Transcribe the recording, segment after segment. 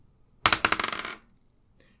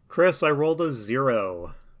Chris, I rolled a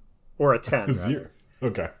 0. Or a 10, Zero. rather.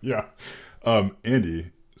 Okay, yeah.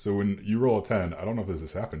 Andy, so when you roll a 10, I don't know if this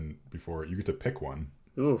has happened before, you get to pick one.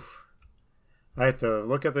 Oof. I have to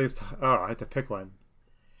look at these. I have to pick one.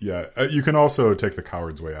 Yeah, you can also take the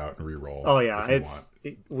coward's way out and re-roll. Oh, yeah. if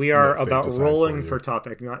you want. We are Let fate about decide rolling for for you.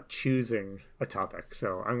 topic, not choosing a topic.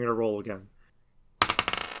 So I'm going to roll again.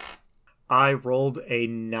 I rolled a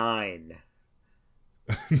 9.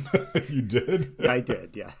 You did? I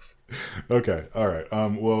did, yes. Okay, all right.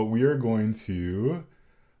 Well, we are going to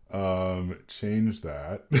change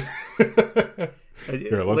that.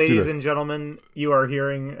 Here, let's do Ladies this. and gentlemen, you are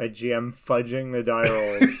hearing a GM fudging the die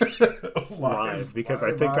rolls live because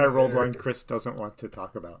I think I rolled one Chris doesn't want to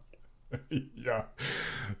talk about. Yeah.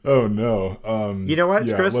 Oh no. You know what,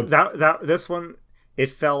 yeah, Chris? let's- This one, it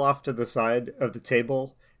fell off to the side of the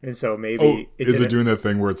table, and so maybe Oh, is it didn't- doing that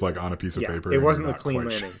thing where it's like on a piece of Yeah, paper? it and wasn't you're a not clean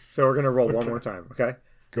quite landing. So we're gonna roll one more time. Okay.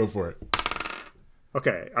 Go for it.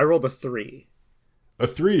 Okay. I rolled a 3. A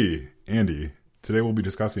 3, Andy. Today we'll be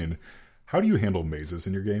discussing how do you handle mazes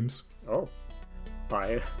in your games? Oh,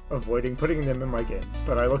 by avoiding putting them in my games.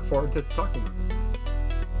 But I look forward to talking about this.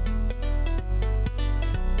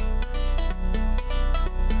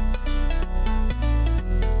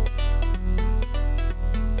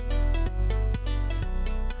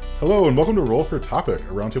 Hello and welcome to Roll for Topic,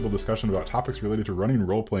 a roundtable discussion about topics related to running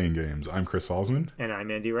role-playing games. I'm Chris Salzman. And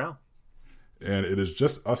I'm Andy Rao. And it is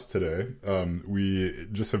just us today. We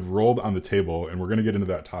just have rolled on the table, and we're going to get into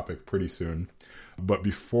that topic pretty soon. But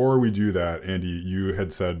before we do that, Andy, you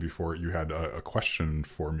had said before you had a question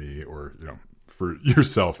for me, or for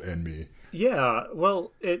yourself and me. Yeah,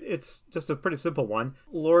 well, it's just a pretty simple one.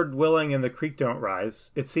 Lord willing and the creek don't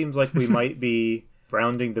rise. It seems like we might be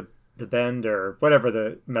rounding the bend, or whatever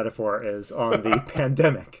the metaphor is, on the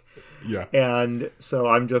pandemic. Yeah. And so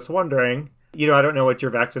I'm just wondering, I don't know what your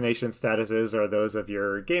vaccination status is or those of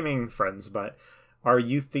your gaming friends, but are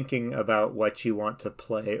you thinking about what you want to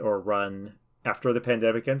play or run after the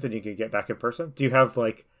pandemic ends and you can get back in person? Do you have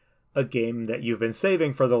like a game that you've been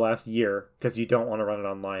saving for the last year because you don't want to run it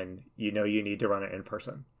online? You need to run it in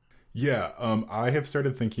person. Yeah, I have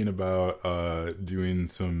started thinking about doing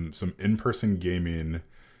some in-person gaming.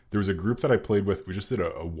 There was a group that I played with. We just did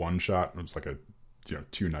a one-shot. It was like a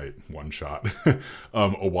 2-night one-shot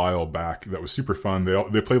a while back. That was super fun.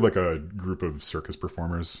 They played like a group of circus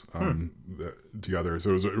performers together. So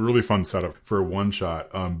it was a really fun setup for a one-shot.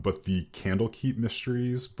 But the Candlekeep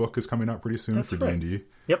Mysteries book is coming out pretty soon. That's for right. D&D.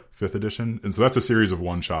 Yep. 5th edition. And so that's a series of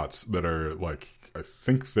one-shots that are like, I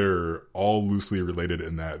think they're all loosely related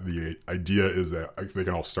in that the idea is that they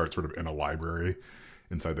can all start sort of in a library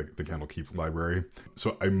inside the Candlekeep library.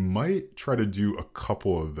 So I might try to do a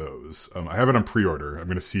couple of those. I have it on pre-order. I'm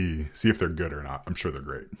going to see if they're good or not. I'm sure they're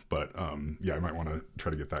great. But yeah, I might want to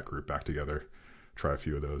try to get that group back together, try a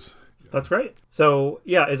few of those. That's great. So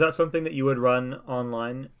yeah, is that something that you would run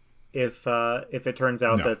online if it turns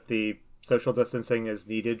out No. that the social distancing is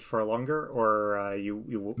needed for longer, or are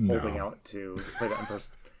you holding out to play that in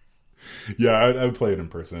person? Yeah, I would play it in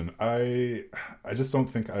person. I just don't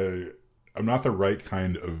think I'm not the right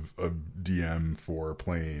kind of DM for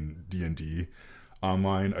playing D&D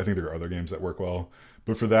online. I think there are other games that work well.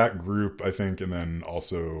 But for that group, I think, and then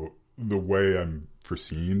also the way I'm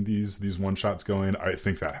foreseeing these one-shots going, I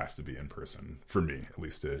think that has to be in person, for me, at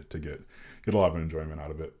least to get a lot of enjoyment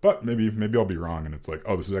out of it. But maybe I'll be wrong, and it's like,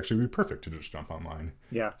 oh, this is actually be perfect to just jump online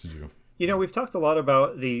Yeah. to do. We've talked a lot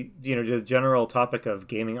about the general topic of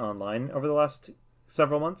gaming online over the last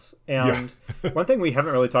several months. And one thing we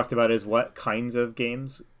haven't really talked about is what kinds of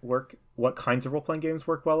games work, what kinds of role-playing games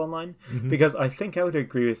work well online. Mm-hmm. Because I think I would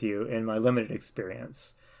agree with you in my limited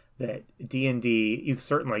experience that D&D, you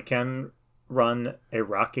certainly can run a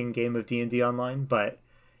rocking game of D&D online, but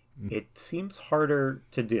it seems harder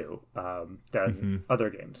to do than other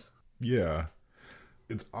games. Yeah.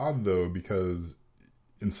 It's odd, though, because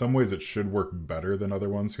in some ways it should work better than other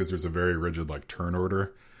ones because there's a very rigid like turn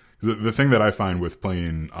order. The thing that I find with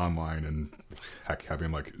playing online and heck,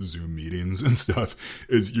 having like Zoom meetings and stuff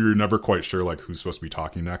is you're never quite sure like who's supposed to be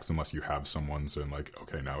talking next unless you have someone saying like,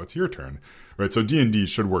 okay, now it's your turn, right? So D&D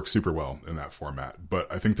should work super well in that format, but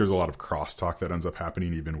I think there's a lot of crosstalk that ends up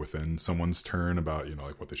happening even within someone's turn about,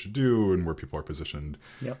 like what they should do and where people are positioned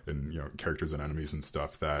and, characters and enemies and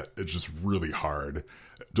stuff that it's just really hard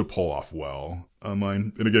to pull off well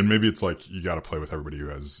online. And again, maybe it's like you got to play with everybody who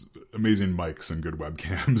has amazing mics and good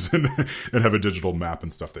webcams and have a digital map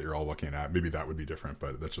and stuff that you're all looking at. Maybe that would be different,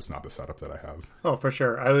 but that's just not the setup that I have. Oh, for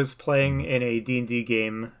sure. I was playing in a D&D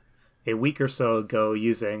game a week or so ago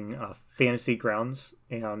using Fantasy Grounds,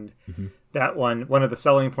 and that one of the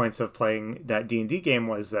selling points of playing that D&D game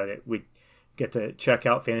was that we get to check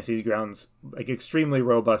out Fantasy Grounds, like extremely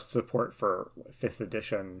robust support for 5th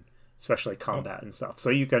edition, especially combat and stuff. So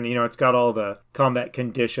you can, it's got all the combat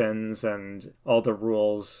conditions and all the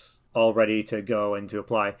rules all ready to go and to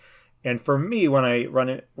apply. And for me, when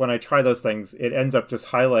I try those things, it ends up just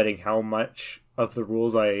highlighting how much of the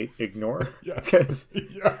rules I ignore. Because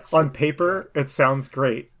on paper, it sounds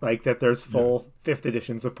great, like that there's full 5th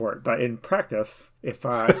edition support. But in practice, if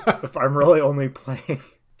I'm really only playing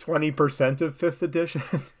 20% of 5th edition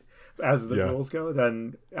as the rules go,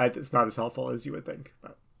 then it's not as helpful as you would think.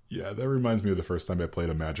 But. Yeah, that reminds me of the first time I played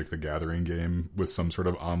a Magic the Gathering game with some sort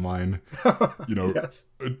of online,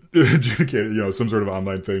 adjudicated, some sort of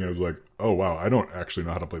online thing. I was like, oh, wow, I don't actually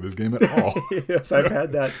know how to play this game at all. Yes, I've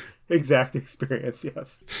had that exact experience,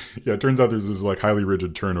 yes. Yeah, it turns out there's this like highly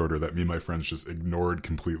rigid turn order that me and my friends just ignored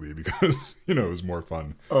completely because, it was more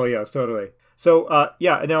fun. Oh, yes, totally. So,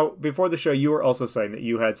 now, before the show, you were also saying that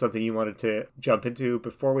you had something you wanted to jump into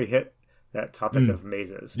before we hit that topic of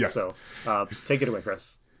mazes. Yes. So, take it away,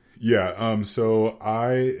 Chris. Yeah, so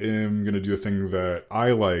I am going to do a thing that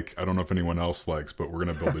I like. I don't know if anyone else likes, but we're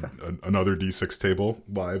going to build another D6 table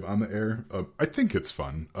live on the air. I think it's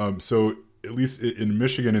fun. So at least in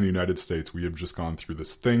Michigan in the United States, we have just gone through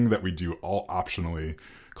this thing that we do all optionally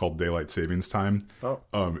called daylight savings time. Oh.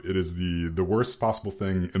 It is the worst possible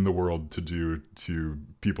thing in the world to do to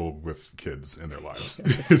people with kids in their lives,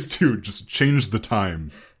 is to just change the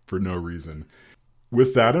time for no reason.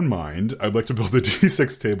 With that in mind, I'd like to build a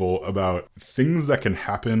D6 table about things that can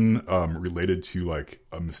happen related to like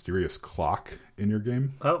a mysterious clock in your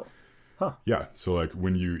game. Oh, huh. Yeah, so like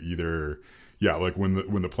when you either, like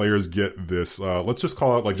when the players get this, let's just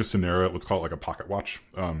call it like just to narrow it, let's call it like a pocket watch.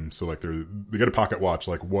 So like they get a pocket watch.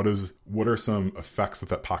 Like what are some effects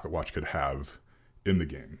that pocket watch could have in the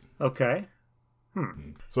game? Okay.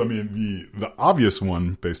 So I mean the obvious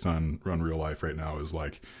one based on real life right now is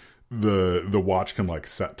like. The watch can like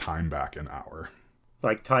set time back an hour.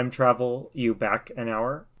 Like time travel you back an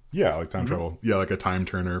hour? Yeah, like time travel. Yeah, like a time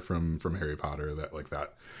turner from Harry Potter,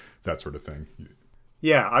 that sort of thing.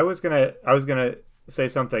 Yeah, I was gonna say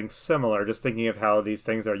something similar, just thinking of how these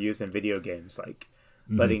things are used in video games, like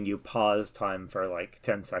letting you pause time for like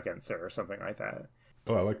 10 seconds or something like that.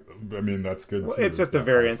 Oh, I mean that's good. Well, it's just a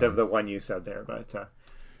variant of the one you said there, but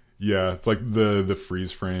yeah, it's like the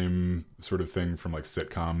freeze frame sort of thing from like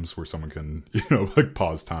sitcoms where someone can, like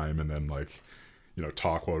pause time and then like,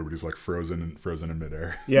 talk while everybody's like frozen in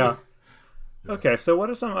midair. Yeah. Okay, so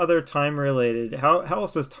what are some other time related? How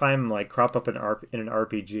else does time like crop up in an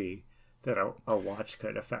RPG that a watch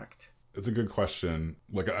could affect? It's a good question.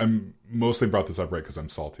 Like I'm mostly brought this up right because I'm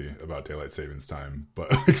salty about daylight savings time,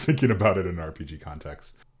 but like thinking about it in an RPG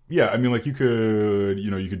context. Yeah, I mean, like you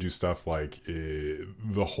could do stuff like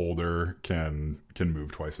the holder can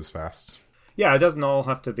move twice as fast. Yeah, it doesn't all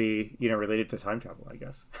have to be related to time travel, I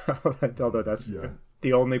guess. Although that's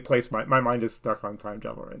the only place my mind is stuck on time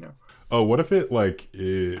travel right now. Oh, what if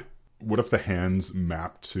what if the hands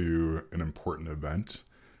map to an important event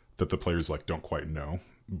that the players like don't quite know,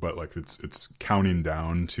 but like it's counting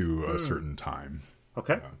down to a certain time.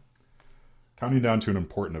 Okay. Counting down to an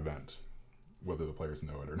important event. Whether the players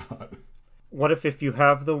know it or not. What if you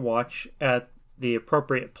have the watch at the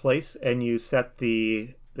appropriate place and you set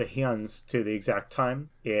the hands to the exact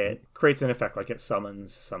time, it creates an effect like it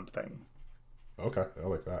summons something. Okay, I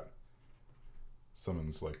like that.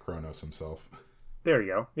 Summons like Kronos himself. There you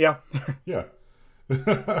go. Yeah. Yeah.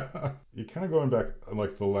 You kind of going back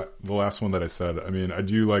like the last one that I said. I mean, I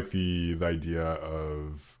do like the idea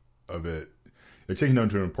of it. Like taking down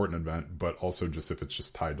to an important event, but also just if it's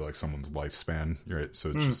just tied to like someone's lifespan, right? So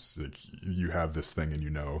it's just like you have this thing and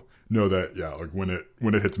know that like when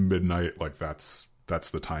it hits midnight, like that's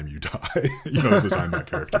the time you die. It's the time that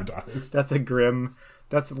character dies. That's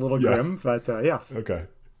a little grim, but yes. Okay.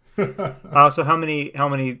 So how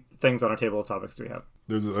many things on our table of topics do we have?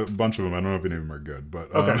 There's a bunch of them. I don't know if any of them are good,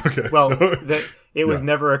 but okay. Well, so, it was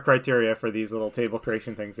never a criteria for these little table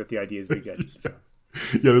creation things that the ideas be good. So.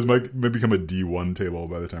 Yeah, this might become a D1 table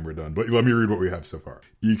by the time we're done. But let me read what we have so far.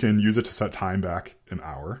 You can use it to set time back an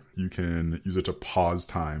hour. You can use it to pause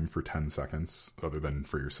time for 10 seconds, other than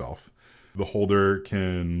for yourself. The holder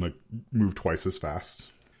can like move twice as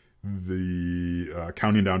fast. The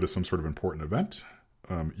counting down to some sort of important event.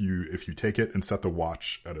 If you take it and set the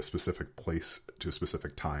watch at a specific place to a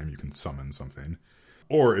specific time, you can summon something.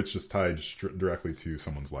 Or it's just tied directly to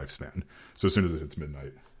someone's lifespan. So as soon as it hits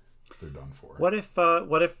midnight. they're done for. What if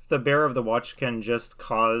the bearer of the watch can just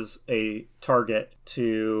cause a target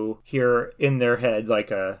to hear in their head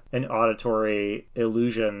like an auditory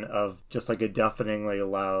illusion of just like a deafeningly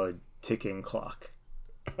loud ticking clock?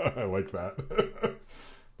 I like that.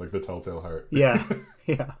 Like the Telltale Heart. Yeah.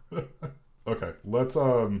 Yeah. Okay, let's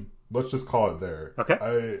just call it there.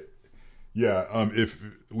 Okay. If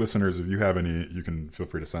listeners, if you have any, you can feel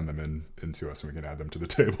free to send them into us and we can add them to the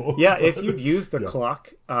table. Yeah, if you've used the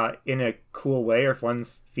clock in a cool way, or if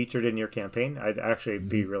one's featured in your campaign, I'd actually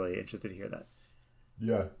be really interested to hear that.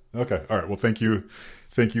 Yeah. Okay. All right. Well, thank you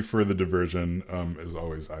for the diversion. As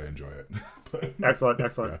always, I enjoy it. Excellent.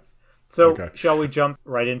 Yeah. So, shall we jump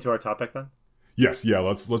right into our topic then? Yes, yeah,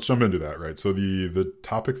 let's jump into that, right? So the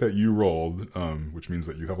topic that you rolled, which means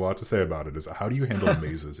that you have a lot to say about it, is how do you handle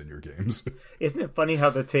mazes in your games? Isn't it funny how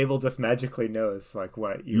the table just magically knows like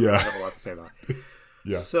what you have a lot to say about?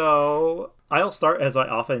 Yeah. So I'll start, as I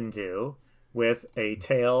often do, with a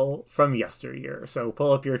tale from yesteryear. So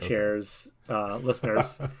pull up your chairs,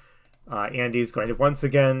 listeners. Andy's going to once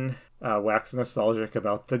again wax nostalgic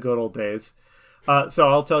about the good old days. So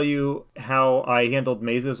I'll tell you how I handled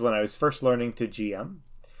mazes when I was first learning to GM.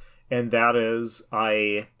 And that is,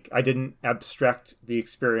 I didn't abstract the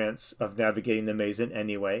experience of navigating the maze in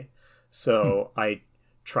any way. So I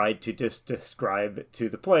tried to just describe to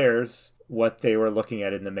the players what they were looking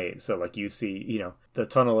at in the maze. So like you see, the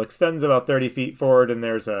tunnel extends about 30 feet forward and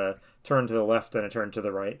there's a turn to the left and a turn to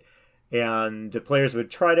the right. And the players would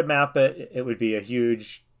try to map it. It would be a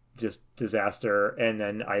huge just disaster, and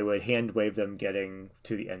then I would hand wave them getting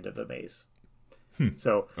to the end of the maze.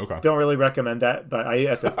 So don't really recommend that, but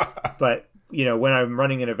but when I'm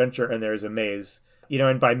running an adventure and there's a maze,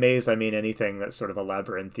 and by maze I mean anything that's sort of a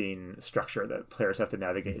labyrinthine structure that players have to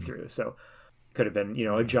navigate through. So could have been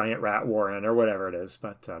a giant rat warren or whatever it is,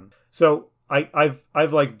 but so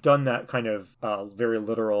I've like done that kind of very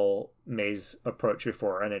literal maze approach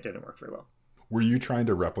before, and it didn't work very well. Were you trying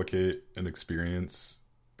to replicate an experience,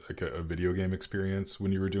 like a video game experience,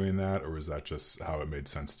 when you were doing that, or was that just how it made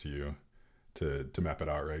sense to you to map it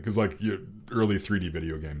out, right? Because like early 3D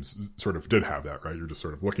video games sort of did have that, right? You're just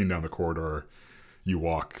sort of looking down the corridor, you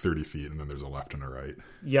walk 30 feet, and then there's a left and a right.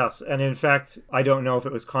 Yes, and in fact, I don't know if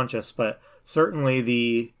it was conscious, but certainly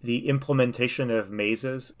the implementation of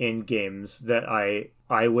mazes in games that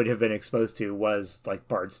I would have been exposed to was like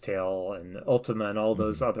Bard's Tale and Ultima and all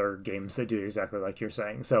those other games that do exactly like you're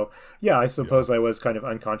saying. So yeah, I suppose I was kind of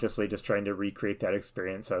unconsciously just trying to recreate that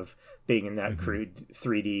experience of being in that crude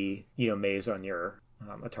 3D maze on your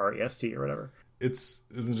Atari ST or whatever.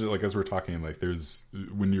 Isn't it like, as we're talking, like there's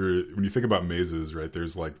when you think about mazes, right?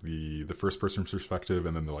 There's like the first person perspective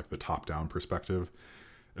and then the top down perspective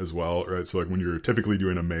as well, right? So like when you're typically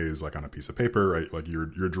doing a maze like on a piece of paper, right? Like you're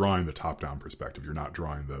drawing the top down perspective. You're not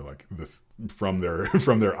drawing the from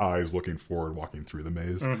their eyes looking forward, walking through the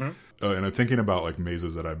maze. And I'm thinking about like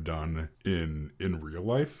mazes that I've done in real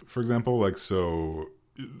life, for example. Like so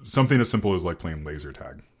something as simple as like playing laser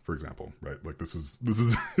tag, for example, right? Like this is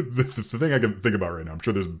the thing I can think about right now. I'm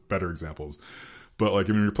sure there's better examples, but like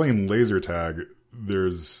when you're playing laser tag,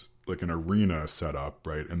 there's like an arena set up,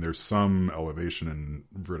 right? And there's some elevation and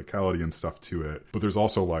verticality and stuff to it, but there's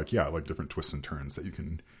also like different twists and turns that you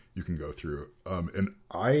can go through. And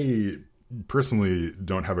I personally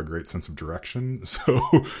don't have a great sense of direction, so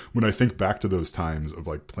when I think back to those times of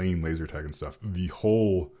like playing laser tag and stuff, the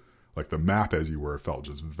whole like the map as you were felt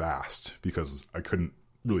just vast because I couldn't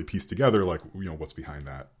really piece together like what's behind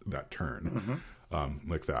that turn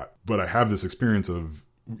like that. But I have this experience of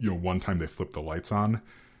one time they flipped the lights on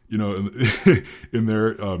in there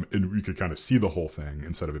and we could kind of see the whole thing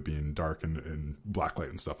instead of it being dark and black light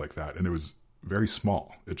and stuff like that, and it was very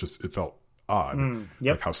small. It felt odd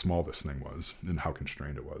like how small this thing was and how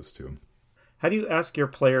constrained it was too. How do you ask your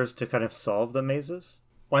players to kind of solve the mazes?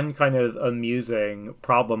 One kind of amusing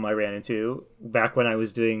problem I ran into back when I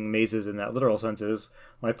was doing mazes in that literal sense is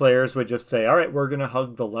my players would just say, all right, we're going to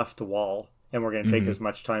hug the left wall and we're going to take as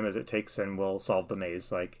much time as it takes and we'll solve the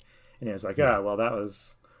maze. And it was like, well, that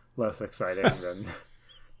was less exciting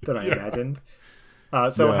than I imagined. How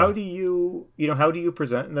do you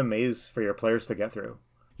present the maze for your players to get through?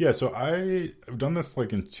 Yeah, so I've done this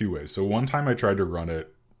like in two ways. So one time I tried to run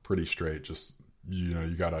it pretty straight, just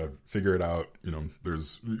you gotta figure it out.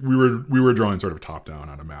 We were drawing sort of top down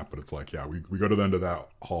on a map, but it's like, we go to the end of that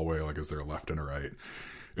hallway, like is there a left and a right,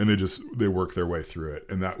 and they work their way through it,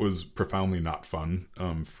 and that was profoundly not fun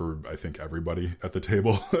for I think everybody at the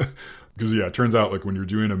table because it turns out like when you're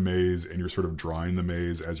doing a maze and you're sort of drawing the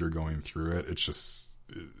maze as you're going through it, it's just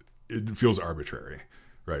it feels arbitrary,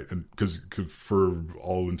 right? And because for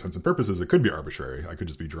all intents and purposes, it could be arbitrary. I could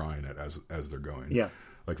just be drawing it as they're going, Yeah.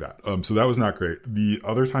 like that. So that was not great. The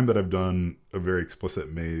other time that I've done a very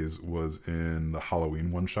explicit maze was in the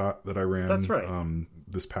Halloween one shot that I ran. That's right.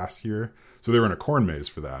 This past year. So they were in a corn maze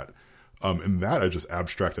for that. And that I just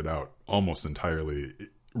abstracted out almost entirely.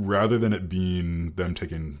 Rather than it being them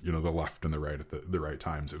taking, the left and the right at the right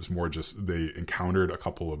times, it was more just they encountered a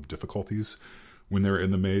couple of difficulties when they were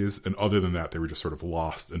in the maze. And other than that, they were just sort of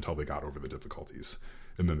lost until they got over the difficulties.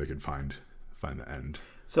 And then they could find the end.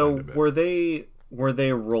 So were they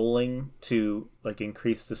rolling to like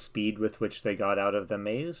increase the speed with which they got out of the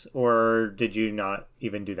maze, or did you not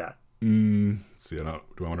even do that? See, do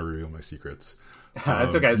I want to reveal my secrets?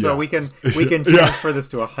 That's okay. So we can Yeah. transfer this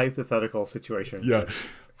to a hypothetical situation. Yeah.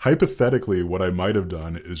 Hypothetically, what I might have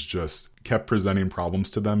done is just kept presenting problems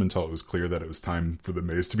to them until it was clear that it was time for the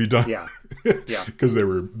maze to be done. Yeah. Yeah. Because they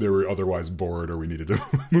were otherwise bored or we needed to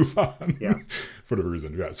move on. Yeah. For whatever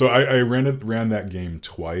reason. Yeah. So I ran that game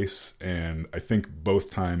twice, and I think both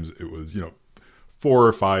times it was, 4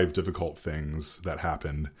 or 5 difficult things that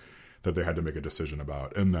happened that they had to make a decision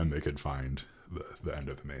about, and then they could find the end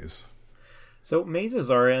of the maze. So mazes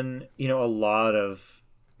are in, a lot of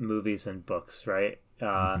movies and books, right?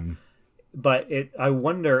 But I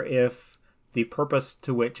wonder if the purpose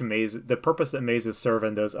that mazes serve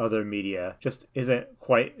in those other media just isn't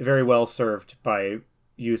quite very well served by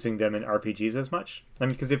using them in RPGs as much. I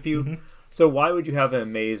mean, because so why would you have a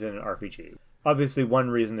maze in an RPG? Obviously, one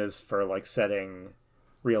reason is for like setting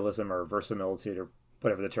realism or verisimilitude or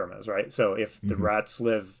whatever the term is, right? So if the rats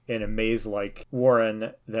live in a maze like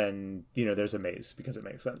Warren, then, there's a maze because it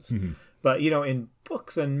makes sense. But, in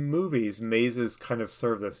books and movies, mazes kind of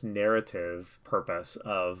serve this narrative purpose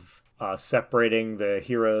of separating the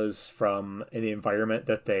heroes from the environment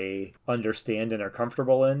that they understand and are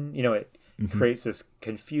comfortable in. It creates this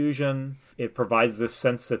confusion. It provides this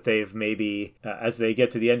sense that they've maybe, as they get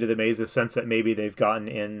to the end of the maze, a sense that maybe they've gotten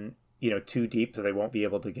in too deep, so they won't be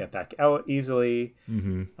able to get back out easily.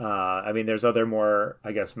 I mean, there's other more,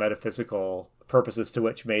 I guess, metaphysical purposes to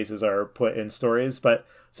which mazes are put in stories. But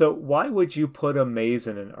so why would you put a maze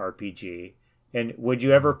in an RPG? And would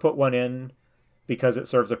you ever put one in because it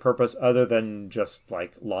serves a purpose other than just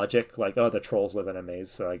like logic? Like, oh, the trolls live in a maze,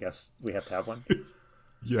 so I guess we have to have one.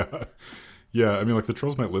 Yeah. Yeah, I mean, like, the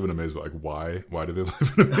trolls might live in a maze, but, like, why? Why do they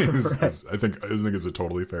live in a maze? Right. I think it's a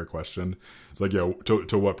totally fair question. It's like, yeah,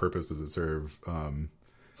 to what purpose does it serve?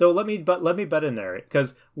 So let me bet in there,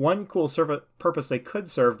 because one cool purpose they could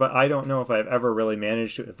serve, but I don't know if I've ever really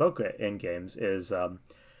managed to evoke it in games, is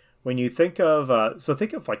when you think of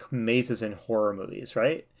like mazes in horror movies,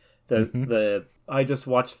 right? I just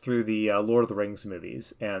watched through the Lord of the Rings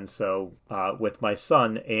movies, and so with my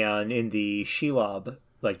son, and in the Shelob,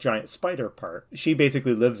 like giant spider part, she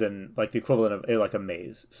basically lives in like the equivalent of like a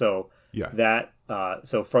maze. So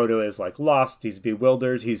so Frodo is like lost, he's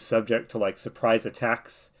bewildered, he's subject to like surprise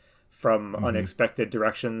attacks from unexpected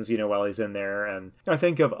directions, while he's in there. And I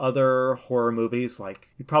think of other horror movies, like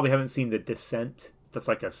you probably haven't seen The Descent. That's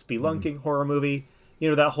like a spelunking horror movie.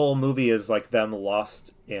 That whole movie is like them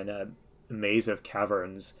lost in a maze of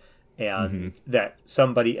caverns, and that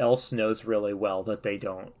somebody else knows really well that they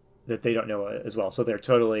don't know as well. So they're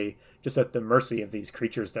totally just at the mercy of these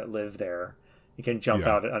creatures that live there. You can jump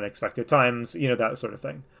out at unexpected times, that sort of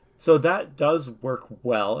thing. So that does work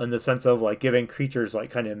well in the sense of like giving creatures like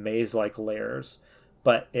kind of maze-like layers,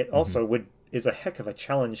 but it also is a heck of a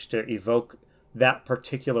challenge to evoke that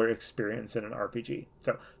particular experience in an RPG.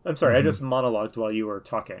 So I'm sorry, I just monologued while you were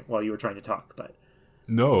trying to talk, but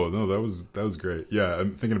No, that was great. Yeah,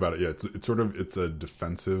 I'm thinking about it. Yeah, it's a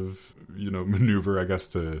defensive, maneuver, I guess,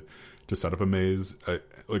 to set up a maze.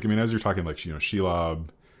 As you're talking, like, Shelob,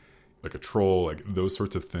 like a troll, like those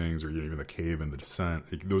sorts of things, or even the cave and the descent,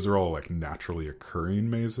 like, those are all like naturally occurring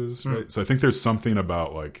mazes, right? So I think there's something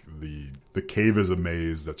about like the cave is a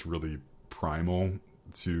maze that's really primal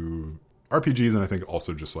to RPGs, and I think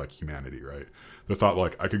also just like humanity, right? The thought,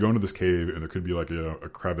 like, I could go into this cave and there could be like a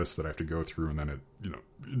crevice that I have to go through, and then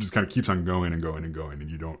it just kind of keeps on going and going and going, and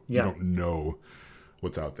you don't know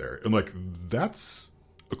what's out there. And like, that's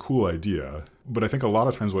a cool idea, but I think a lot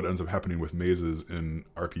of times what ends up happening with mazes in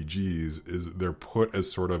RPGs is they're put as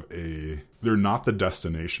sort of they're not the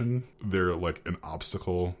destination, they're like an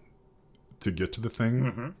obstacle to get to the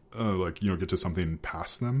thing, get to something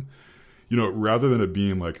past them. Rather than it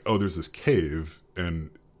being like, oh, there's this cave, and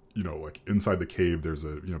like inside the cave there's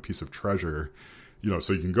a piece of treasure,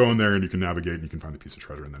 so you can go in there and you can navigate and you can find the piece of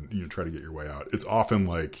treasure, and then try to get your way out. It's often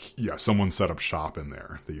like, someone set up shop in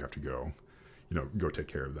there that you have to go go take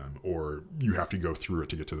care of them, or you have to go through it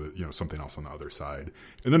to get to the, something else on the other side.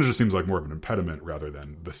 And then it just seems like more of an impediment rather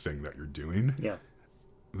than the thing that you're doing. Yeah.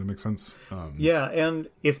 Does that make sense? Yeah, and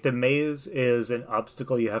if the maze is an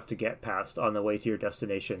obstacle you have to get past on the way to your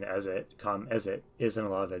destination, as it is in a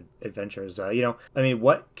lot of adventures,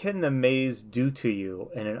 what can the maze do to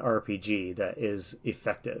you in an RPG that is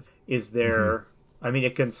effective? Is there?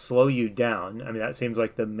 It can slow you down. That seems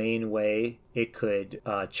like the main way it could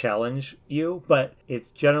challenge you. But it's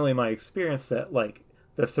generally my experience that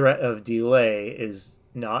the threat of delay is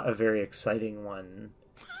not a very exciting one.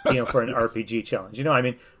 For an RPG challenge.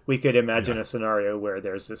 We could imagine a scenario where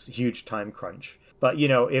there's this huge time crunch. But,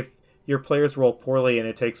 if your players roll poorly and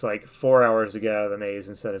it takes 4 hours to get out of the maze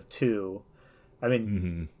instead of 2,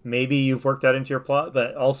 maybe you've worked that into your plot,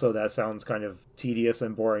 but also that sounds kind of tedious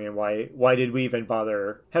and boring. And why did we even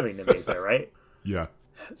bother having the maze there, right? Yeah.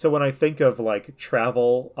 So when I think of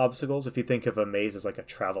travel obstacles, if you think of a maze as a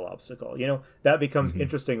travel obstacle, that becomes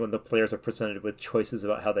interesting when the players are presented with choices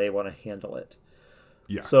about how they want to handle it.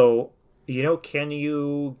 Yeah. So, can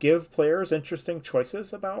you give players interesting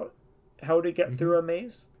choices about how to get through a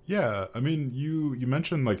maze? Yeah. You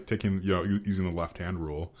mentioned taking, using the left-hand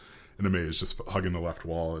rule in a maze, just hugging the left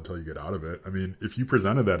wall until you get out of it. If you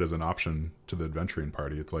presented that as an option to the adventuring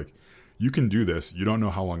party, it's you can do this. You don't know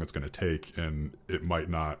how long it's going to take, and it might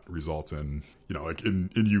not result in, in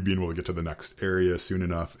you being able to get to the next area soon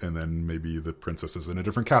enough, and then maybe the princess is in a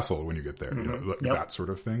different castle when you get there, that sort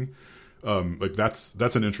of thing. That's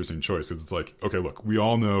an interesting choice, because it's okay, look, we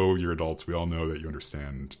all know you're adults, we all know that you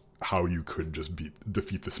understand how you could just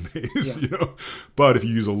defeat this maze, but if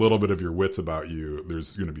you use a little bit of your wits about you,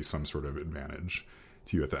 there's going to be some sort of advantage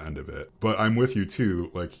to you at the end of it. But I'm with you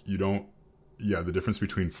too, the difference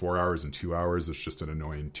between 4 hours and 2 hours is just an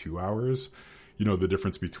annoying 2 hours. The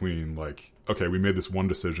difference between okay, we made this one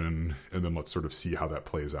decision and then let's sort of see how that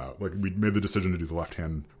plays out. We made the decision to do the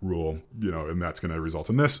left-hand rule, and that's going to result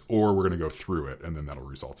in this, or we're going to go through it and then that'll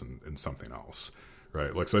result in something else,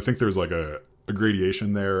 right? So I think there's a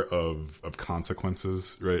gradation there of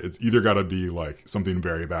consequences, right? It's either got to be something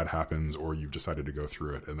very bad happens, or you've decided to go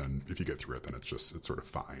through it, and then if you get through it, then it's sort of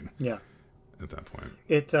fine. Yeah. At that point.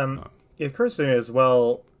 It occurs to me as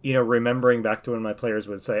well, remembering back to when my players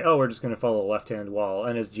would say, oh, we're just going to follow the left-hand wall.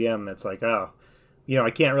 And as GM, it's I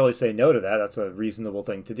can't really say no to that. That's a reasonable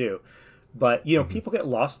thing to do. But, people get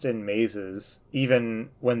lost in mazes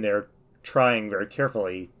even when they're trying very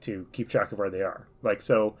carefully to keep track of where they are.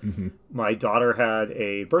 My daughter had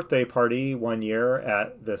a birthday party one year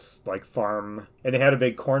at this farm, and they had a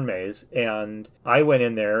big corn maze. And I went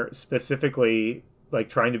in there specifically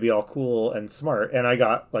trying to be all cool and smart, and I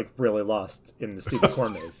got really lost in the stupid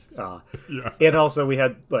corn maze. Yeah. And also we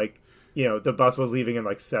had the bus was leaving in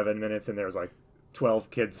 7 minutes, and there was 12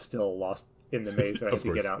 kids still lost in the maze that I had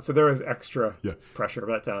to get out. So there was extra pressure.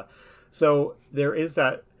 But so there is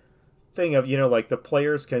that thing of the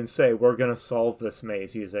players can say, we're going to solve this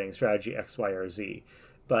maze using strategy X, Y, or Z.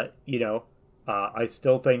 But I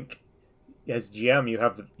still think as GM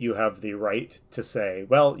you have the right to say,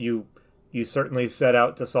 well, you certainly set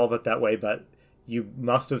out to solve it that way, but you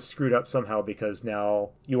must have screwed up somehow because now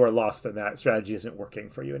you are lost and that strategy isn't working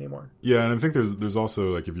for you anymore. Yeah, and I think there's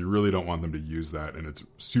also if you really don't want them to use that, and it's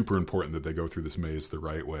super important that they go through this maze the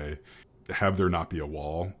right way, have there not be a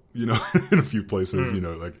wall, in a few places,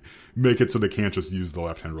 make it so they can't just use the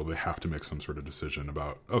left-hand rule. They have to make some sort of decision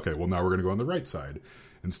about, okay, well, now we're going to go on the right side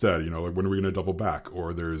instead, when are we going to double back?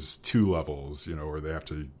 Or there's 2 levels, or they have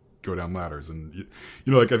to go down ladders, and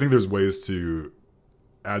I think there's ways to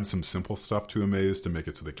add some simple stuff to a maze to make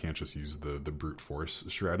it so they can't just use the brute force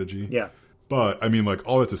strategy. Yeah. But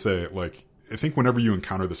all that to say, I think whenever you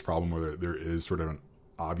encounter this problem where there is sort of an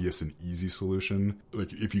obvious and easy solution,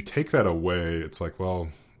 if you take that away, it's well,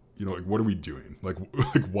 what are we doing?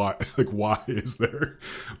 Why is there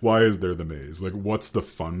the maze? What's the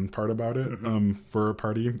fun part about it for a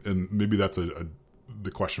party? And maybe that's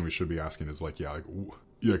the question we should be asking is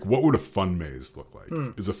what would a fun maze look like?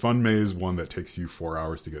 Is a fun maze one that takes you 4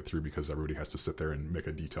 hours to get through because everybody has to sit there and make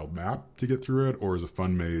a detailed map to get through it? Or is a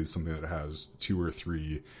fun maze something that has 2 or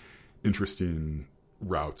 3 interesting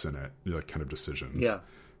routes in it, kind of decisions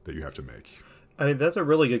that you have to make? That's a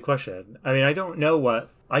really good question. I don't know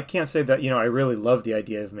I can't say that, I really love the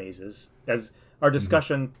idea of mazes. As our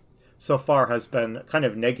discussion so far has been kind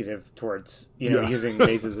of negative towards, using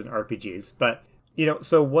mazes in RPGs. But,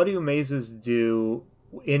 so what do mazes do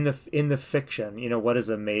in the fiction? What does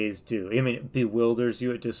a maze do? It bewilders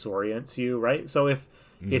you, it disorients you, right? So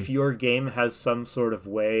if your game has some sort of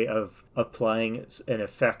way of applying an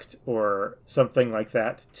effect or something like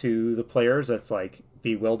that to the players, that's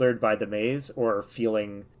bewildered by the maze or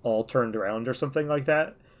feeling all turned around or something like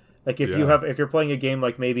that. Like if you're playing a game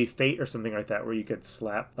like maybe Fate or something like that, where you could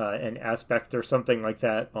slap an aspect or something like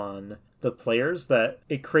that on the players, that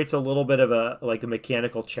it creates a little bit of a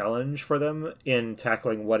mechanical challenge for them in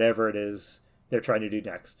tackling whatever it is they're trying to do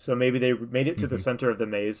next. So maybe they made it to the center of the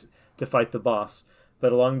maze to fight the boss,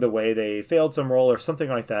 but along the way they failed some roll or something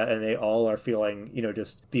like that, and they all are feeling,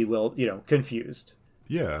 just bewildered, confused.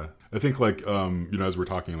 Yeah, I think as we're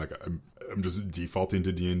talking, I'm just defaulting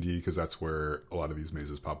to D&D because that's where a lot of these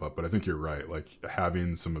mazes pop up. But I think you're right. Like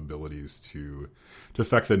having some abilities to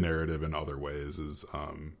affect the narrative in other ways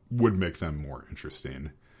would make them more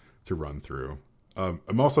interesting to run through.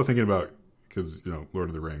 I'm also thinking about, because Lord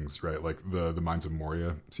of the Rings, right? Like the Mines of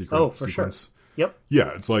Moria sequence. Oh, for sequence. Sure. Yep.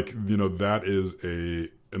 Yeah, it's like that is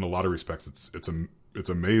in a lot of respects it's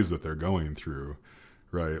a maze that they're going through.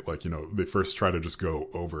 Right, like they first try to just go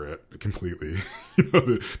over it completely.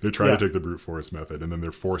 They try to take the brute force method, and then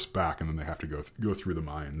they're forced back, and then they have to go through the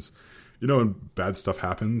mines. And bad stuff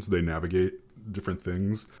happens. They navigate different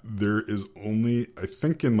things. There is only, I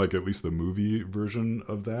think, in at least the movie version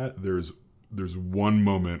of that, there's one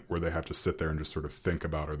moment where they have to sit there and just sort of think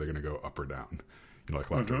about, are they going to go up or down,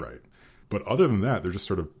 like left or right. But other than that, they're just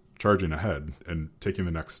sort of charging ahead and taking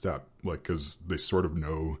the next step, because they sort of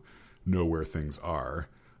know where things are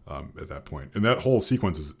at that point. And that whole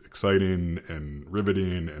sequence is exciting and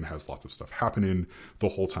riveting and has lots of stuff happening the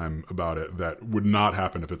whole time about it that would not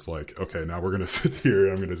happen if it's like, okay, now we're going to sit here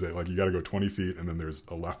and I'm going to say, you got to go 20 feet and then there's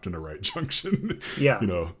a left and a right junction. Yeah.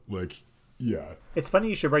 Yeah. It's funny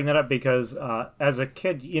you should bring that up because as a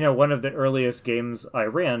kid, one of the earliest games I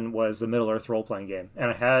ran was the Middle-earth role-playing game. And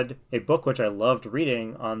I had a book which I loved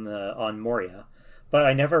reading on Moria. But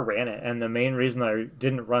I never ran it, and the main reason I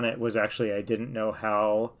didn't run it was actually I didn't know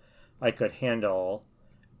how I could handle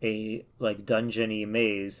a dungeon-y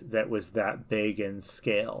maze that was that big in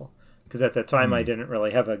scale. Because at the time I didn't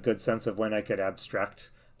really have a good sense of when I could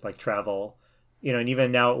abstract travel. And even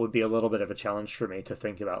now it would be a little bit of a challenge for me to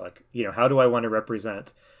think about how do I want to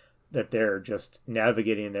represent that they're just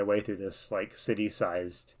navigating their way through this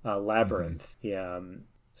city-sized labyrinth. Yeah.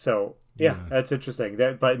 So yeah, that's interesting.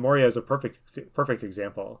 But Moria is a perfect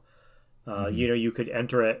example. You could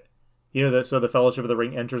enter it. So the Fellowship of the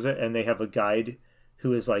Ring enters it, and they have a guide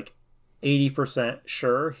who is 80%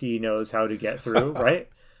 sure he knows how to get through, right?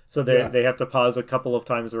 So they have to pause a couple of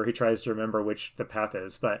times where he tries to remember which the path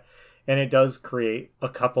is. And it does create a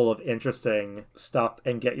couple of interesting stop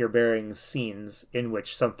and get your bearings scenes in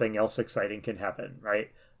which something else exciting can happen,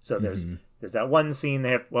 right? So there's that one scene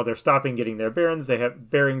they're stopping, getting their bearings. They have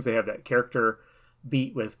that character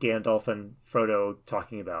beat with Gandalf and Frodo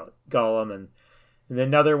talking about Gollum, and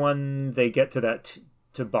another one they get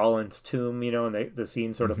to Balin's tomb, and the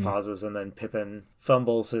scene sort of pauses, and then Pippin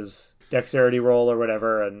fumbles his dexterity roll or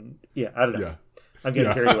whatever, and I don't know. Yeah. I'm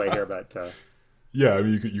getting carried away here, but yeah, I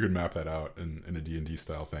mean you could map that out in a D&D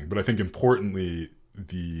style thing, but I think importantly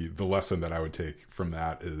the lesson that I would take from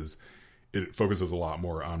that is it focuses a lot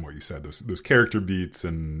more on what you said, those character beats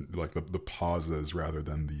and the pauses rather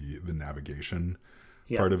than the navigation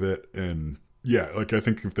part of it. And I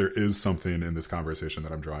think if there is something in this conversation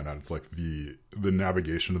that I'm drawing out, it's the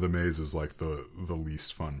navigation of the maze is the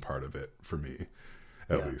least fun part of it for me,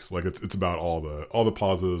 at least. It's about all the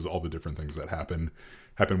pauses, all the different things that happen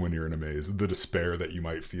when you're in a maze. The despair that you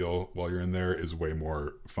might feel while you're in there is way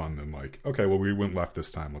more fun than okay, well, we went left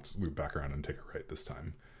this time, let's loop back around and take a right this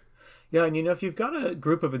time. Yeah, and if you've got a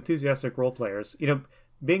group of enthusiastic role players,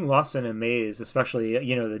 being lost in a maze, especially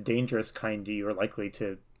the dangerous kind you're likely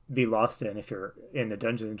to be lost in if you're in the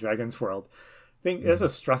Dungeons and Dragons world, it's a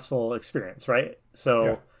stressful experience, right?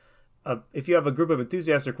 So if you have a group of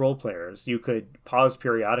enthusiastic role players, you could pause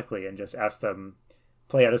periodically and just ask them,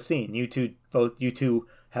 play out a scene. You two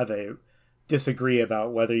have a disagree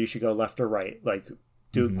about whether you should go left or right.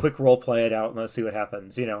 Do a quick role play it out and let's see what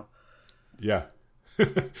happens. Yeah.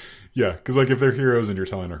 Yeah, because if they're heroes and you're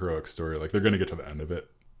telling a heroic story, they're going to get to the end of it.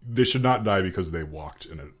 They should not die because they walked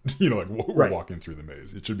in we're walking through the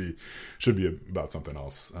maze. It should be about something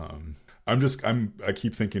else. I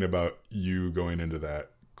keep thinking about you going into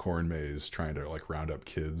that corn maze trying to round up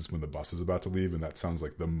kids when the bus is about to leave, and that sounds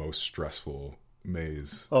like the most stressful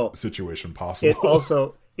maze situation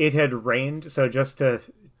possible. It had rained, so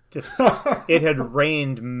it had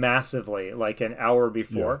rained massively an hour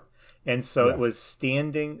before. And so it was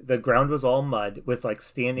the ground was all mud with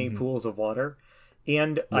standing pools of water.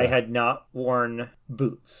 And I had not worn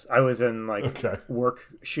boots. I was in work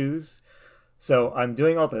shoes. So I'm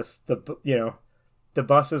doing all this. The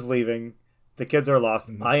bus is leaving. The kids are lost.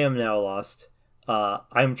 I am now lost.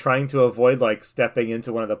 I'm trying to avoid like stepping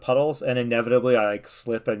into one of the puddles, and inevitably I like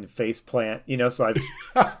slip and face plant. So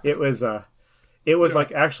it was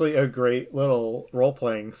like actually a great little role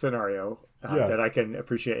playing scenario that I can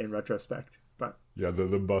appreciate in retrospect. But yeah,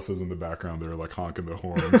 the buses in the background, they're like honking the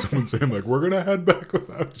horn. Someone saying like, "We're gonna head back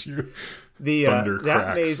without you." The Thunder that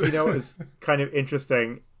cracks. maze, is kind of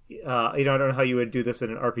interesting. I don't know how you would do this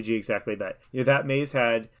in an RPG exactly, but that maze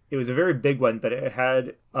it was a very big one, but it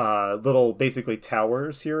had little basically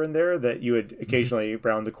towers here and there that you would occasionally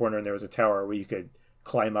round the corner, and there was a tower where you could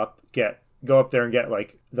climb up, go up there and get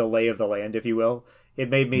like the lay of the land, if you will. It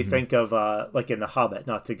made me think of like in The Hobbit,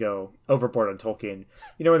 not to go overboard on Tolkien.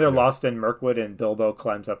 When they're lost in Mirkwood and Bilbo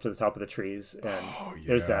climbs up to the top of the trees, and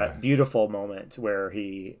there's that beautiful moment where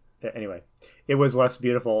anyway, it was less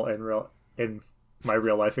beautiful in my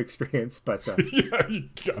real life experience, but yeah, you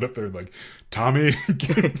got up there and like, Tommy,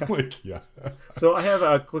 So I have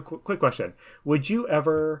a quick question. Would you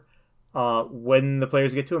ever, when the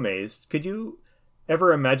players get to a maze, could you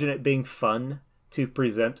ever imagine it being fun to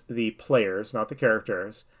present the players, not the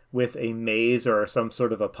characters, with a maze or some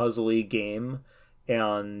sort of a puzzly game,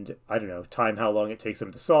 and I don't know, time how long it takes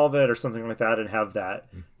them to solve it or something like that, and have that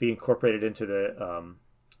be incorporated into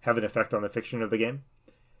have an effect on the fiction of the game?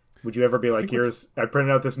 Would you ever be like, I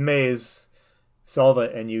printed out this maze, solve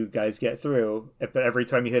it, and you guys get through, but every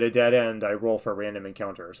time you hit a dead end, I roll for a random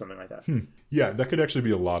encounter or something like that? Yeah, that could actually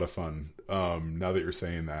be a lot of fun. Now that you're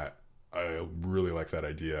saying that, I really like that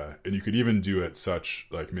idea. And you could even do it such,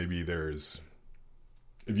 like, maybe if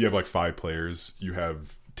you have like 5 players, you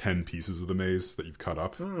have 10 pieces of the maze that you've cut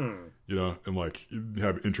up, and like you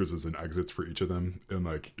have entrances and exits for each of them, and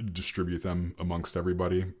like distribute them amongst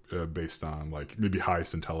everybody based on like maybe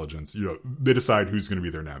highest intelligence. They decide who's going to be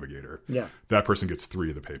their navigator. Yeah, that person gets 3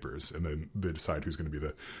 of the papers, and then they decide who's going to be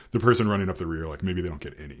the person running up the rear. Like maybe they don't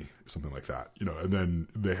get any, something like that. And then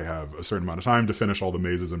they have a certain amount of time to finish all the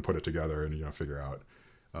mazes and put it together, and figure out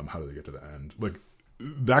how do they get to the end. Like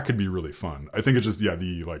that could be really fun. I think it's just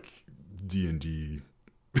the like D&D.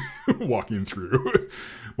 walking through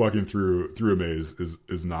a maze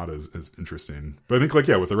is not as interesting, but I think like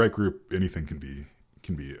with the right group, anything can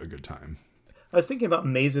be a good time. I was thinking about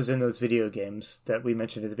mazes in those video games that we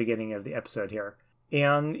mentioned at the beginning of the episode here,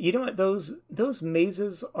 and you know what, those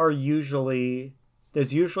mazes are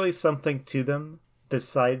there's usually something to them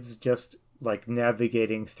besides just like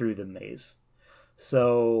navigating through the maze.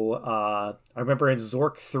 So I remember in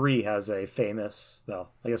Zork 3 has a famous,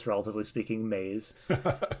 well, I guess relatively speaking, maze.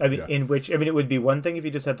 In which it would be one thing if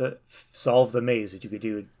you just had to solve the maze, which you could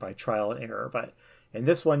do by trial and error. But in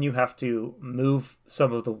this one, you have to move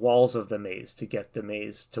some of the walls of the maze to get the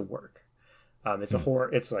maze to work. It's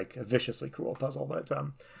it's like a viciously cruel puzzle, but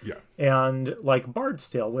and like Bard's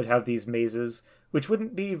Tale would have these mazes, which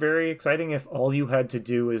wouldn't be very exciting if all you had to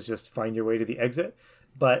do is just find your way to the exit.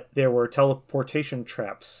 But there were teleportation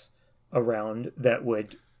traps around that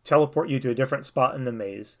would teleport you to a different spot in the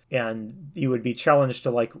maze, and you would be challenged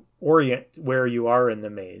to like orient where you are in the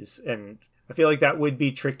maze. And I feel like that would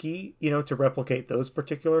be tricky, to replicate those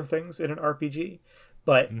particular things in an RPG.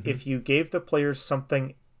 But if you gave the players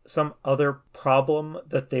some other problem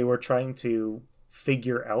that they were trying to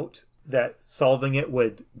figure out, that solving it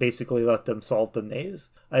would basically let them solve the maze,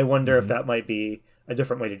 I wonder if that might be a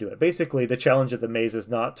different way to do it. Basically, the challenge of the maze is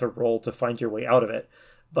not to roll to find your way out of it,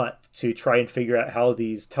 but to try and figure out how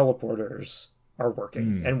these teleporters are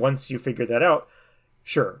working. And once you figure that out,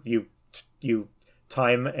 sure, you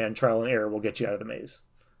time and trial and error will get you out of the maze.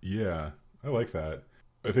 Yeah, I like that.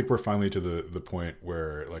 I think we're finally to the point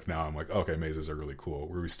where like now I'm like, okay, mazes are really cool.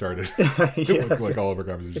 Where we started, like all of our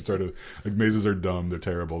conversations started, like mazes are dumb, they're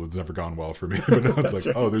terrible, it's never gone well for me. But now it's like,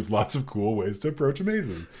 right. Oh, there's lots of cool ways to approach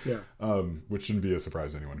mazes. Yeah. Which shouldn't be a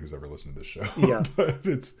surprise to anyone who's ever listened to this show. Yeah. But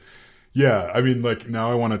like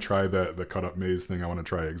now I want to try the cut up maze thing. I want to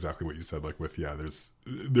try exactly what you said. Like with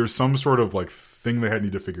there's some sort of like thing they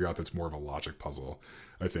need to figure out that's more of a logic puzzle.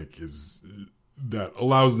 I think that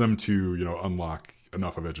allows them to unlock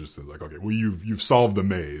enough of it just to like, okay, well you've solved the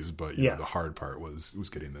maze, but the hard part was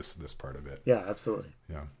getting this part of it. Yeah, absolutely.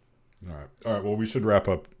 Yeah. All right. Well, we should wrap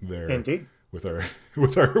up there. Indeed. With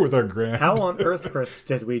our grand. How on earth, Chris,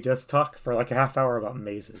 did we just talk for like a half hour about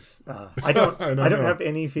mazes? I don't have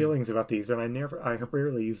any feelings about these, and I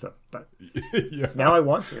rarely use them, but now I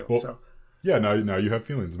want to. Well, so. Yeah, now you have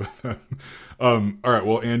feelings about them. All right,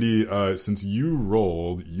 well, Andy, since you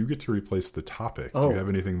rolled, you get to replace the topic. Do you have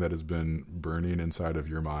anything that has been burning inside of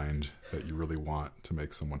your mind that you really want to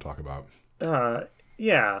make someone talk about?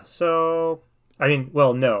 Yeah, so,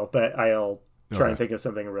 no, but I'll try and think of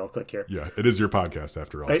something real quick here. Yeah, it is your podcast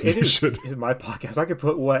after all. So It is my podcast. I could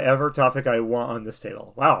put whatever topic I want on this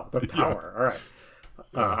table. Wow, the power. All right.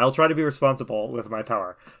 I'll try to be responsible with my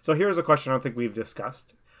power. So here's a question I don't think we've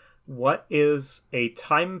discussed. What is a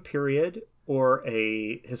time period or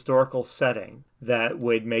a historical setting that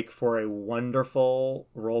would make for a wonderful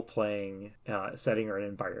role-playing setting or an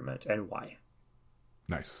environment, and why?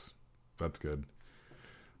 Nice. That's good.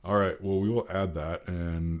 All right. Well, we will add that.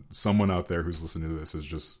 And someone out there who's listening to this is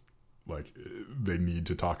just like, they need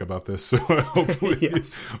to talk about this. So hopefully,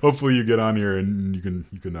 hopefully you get on here and you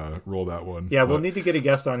can roll that one. Yeah, we'll need to get a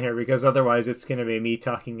guest on here because otherwise it's going to be me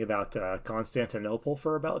talking about Constantinople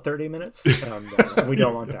for about 30 minutes. We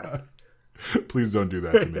don't want that. Please don't do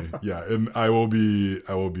that to me. Yeah, and I will be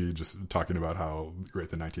just talking about how great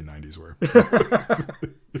the 1990s were.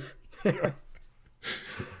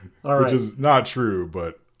 All right. Which is not true,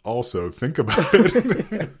 but also think about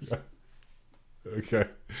it. Okay.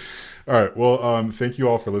 All right. Well, thank you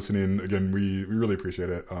all for listening. Again, we really appreciate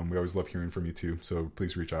it. We always love hearing from you too. So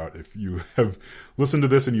please reach out if you have listened to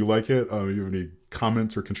this and you like it. If you have any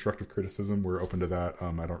comments or constructive criticism, we're open to that.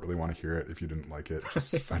 I don't really want to hear it if you didn't like it.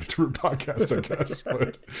 Just find a different podcast, I guess.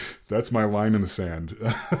 But that's my line in the sand.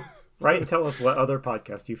 Right, and tell us what other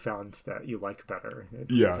podcast you found that you like better.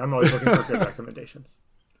 Yeah. I'm always looking for good recommendations.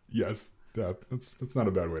 Yes, that's not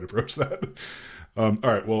a bad way to approach that. All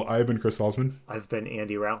right, well, I've been Chris Salzman. I've been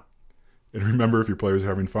Andy Rao. And remember, if your players are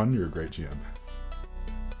having fun, you're a great GM.